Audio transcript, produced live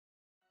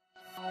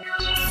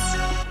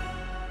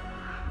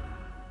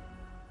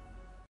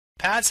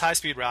PAD's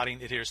high-speed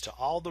routing adheres to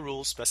all the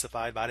rules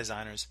specified by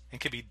designers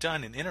and can be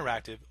done in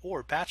interactive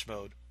or batch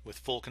mode with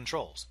full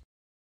controls.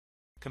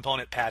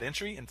 Component pad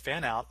entry and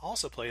fan out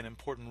also play an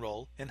important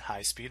role in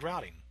high-speed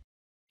routing.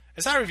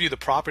 As I review the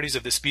properties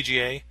of this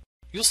BGA,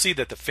 you'll see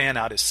that the fan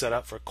out is set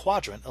up for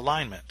quadrant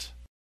alignment.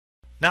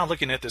 Now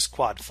looking at this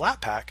quad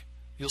flat pack,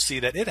 you'll see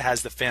that it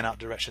has the fan out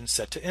direction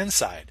set to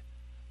inside,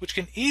 which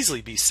can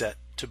easily be set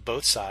to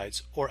both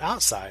sides or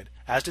outside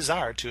as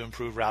desired to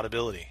improve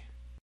routability.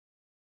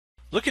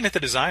 Looking at the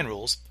design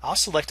rules, I'll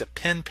select a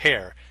pin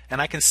pair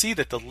and I can see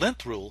that the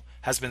length rule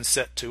has been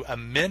set to a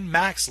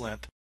min-max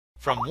length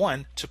from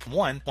 1 to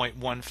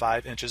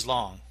 1.15 inches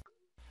long.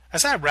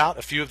 As I route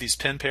a few of these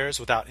pin pairs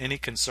without any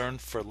concern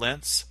for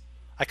lengths,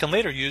 I can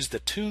later use the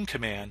tune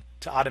command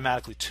to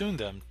automatically tune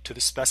them to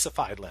the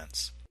specified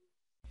lengths.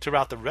 To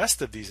route the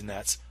rest of these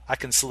nets, I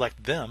can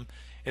select them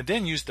and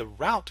then use the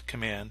route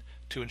command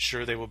to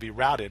ensure they will be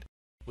routed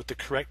with the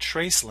correct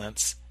trace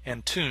lengths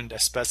and tuned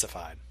as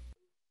specified.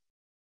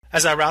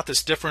 As I route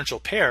this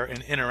differential pair in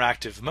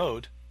interactive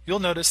mode, you'll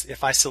notice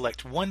if I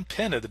select one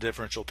pin of the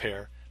differential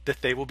pair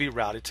that they will be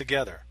routed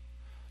together.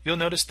 You'll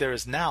notice there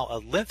is now a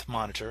length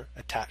monitor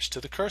attached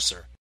to the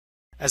cursor.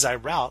 As I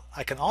route,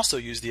 I can also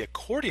use the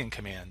accordion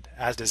command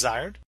as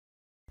desired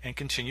and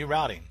continue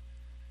routing,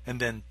 and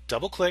then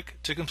double-click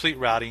to complete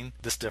routing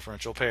this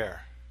differential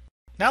pair.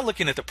 Now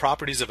looking at the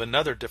properties of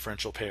another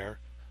differential pair,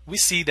 we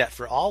see that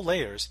for all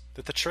layers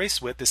that the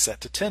trace width is set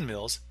to 10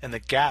 mils and the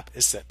gap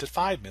is set to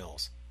 5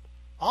 mils.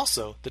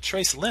 Also, the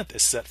trace length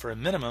is set for a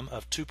minimum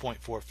of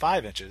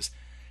 2.45 inches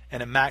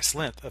and a max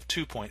length of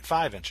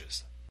 2.5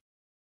 inches.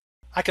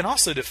 I can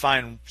also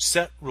define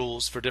set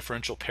rules for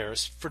differential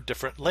pairs for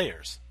different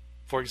layers.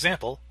 For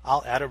example,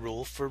 I'll add a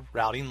rule for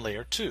routing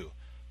layer 2,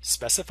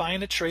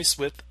 specifying a trace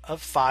width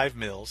of 5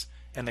 mils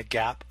and a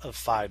gap of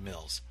 5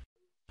 mils.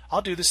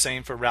 I'll do the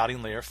same for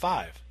routing layer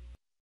 5.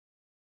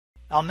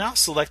 I'll now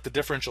select the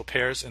differential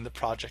pairs in the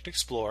Project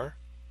Explorer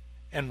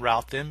and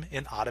route them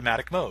in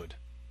automatic mode.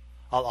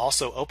 I'll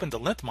also open the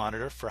length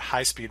monitor for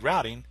high-speed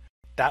routing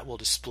that will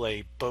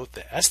display both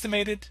the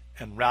estimated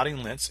and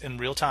routing lengths in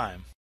real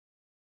time.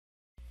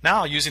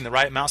 Now, using the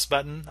right mouse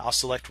button, I'll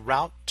select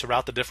Route to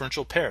route the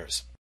differential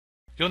pairs.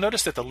 You'll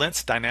notice that the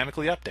lengths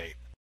dynamically update,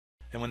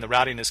 and when the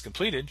routing is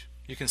completed,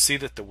 you can see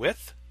that the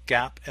width,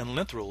 gap, and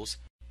length rules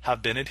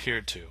have been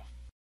adhered to.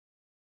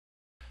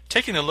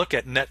 Taking a look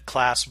at net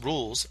class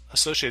rules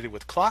associated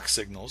with clock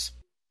signals,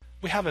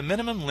 we have a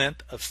minimum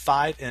length of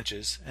 5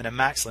 inches and a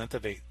max length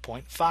of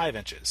 8.5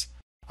 inches.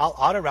 I'll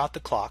auto-route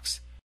the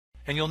clocks,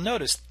 and you'll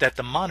notice that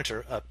the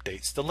monitor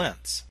updates the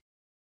lengths.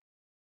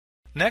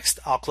 Next,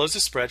 I'll close the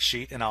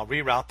spreadsheet and I'll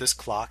reroute this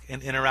clock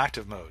in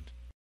interactive mode.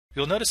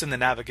 You'll notice in the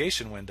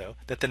navigation window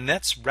that the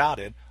nets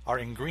routed are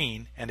in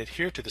green and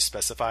adhere to the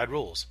specified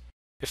rules.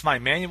 If my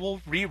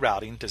manual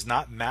rerouting does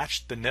not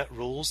match the net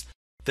rules,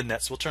 the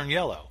nets will turn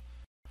yellow.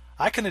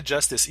 I can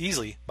adjust this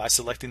easily by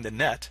selecting the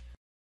net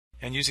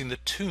and using the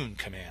tune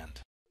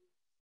command.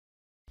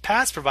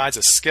 PADS provides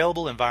a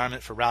scalable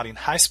environment for routing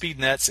high-speed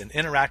nets in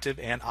interactive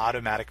and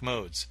automatic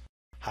modes.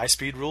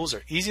 High-speed rules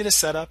are easy to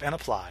set up and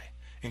apply,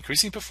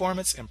 increasing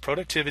performance and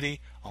productivity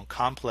on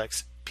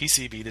complex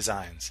PCB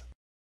designs.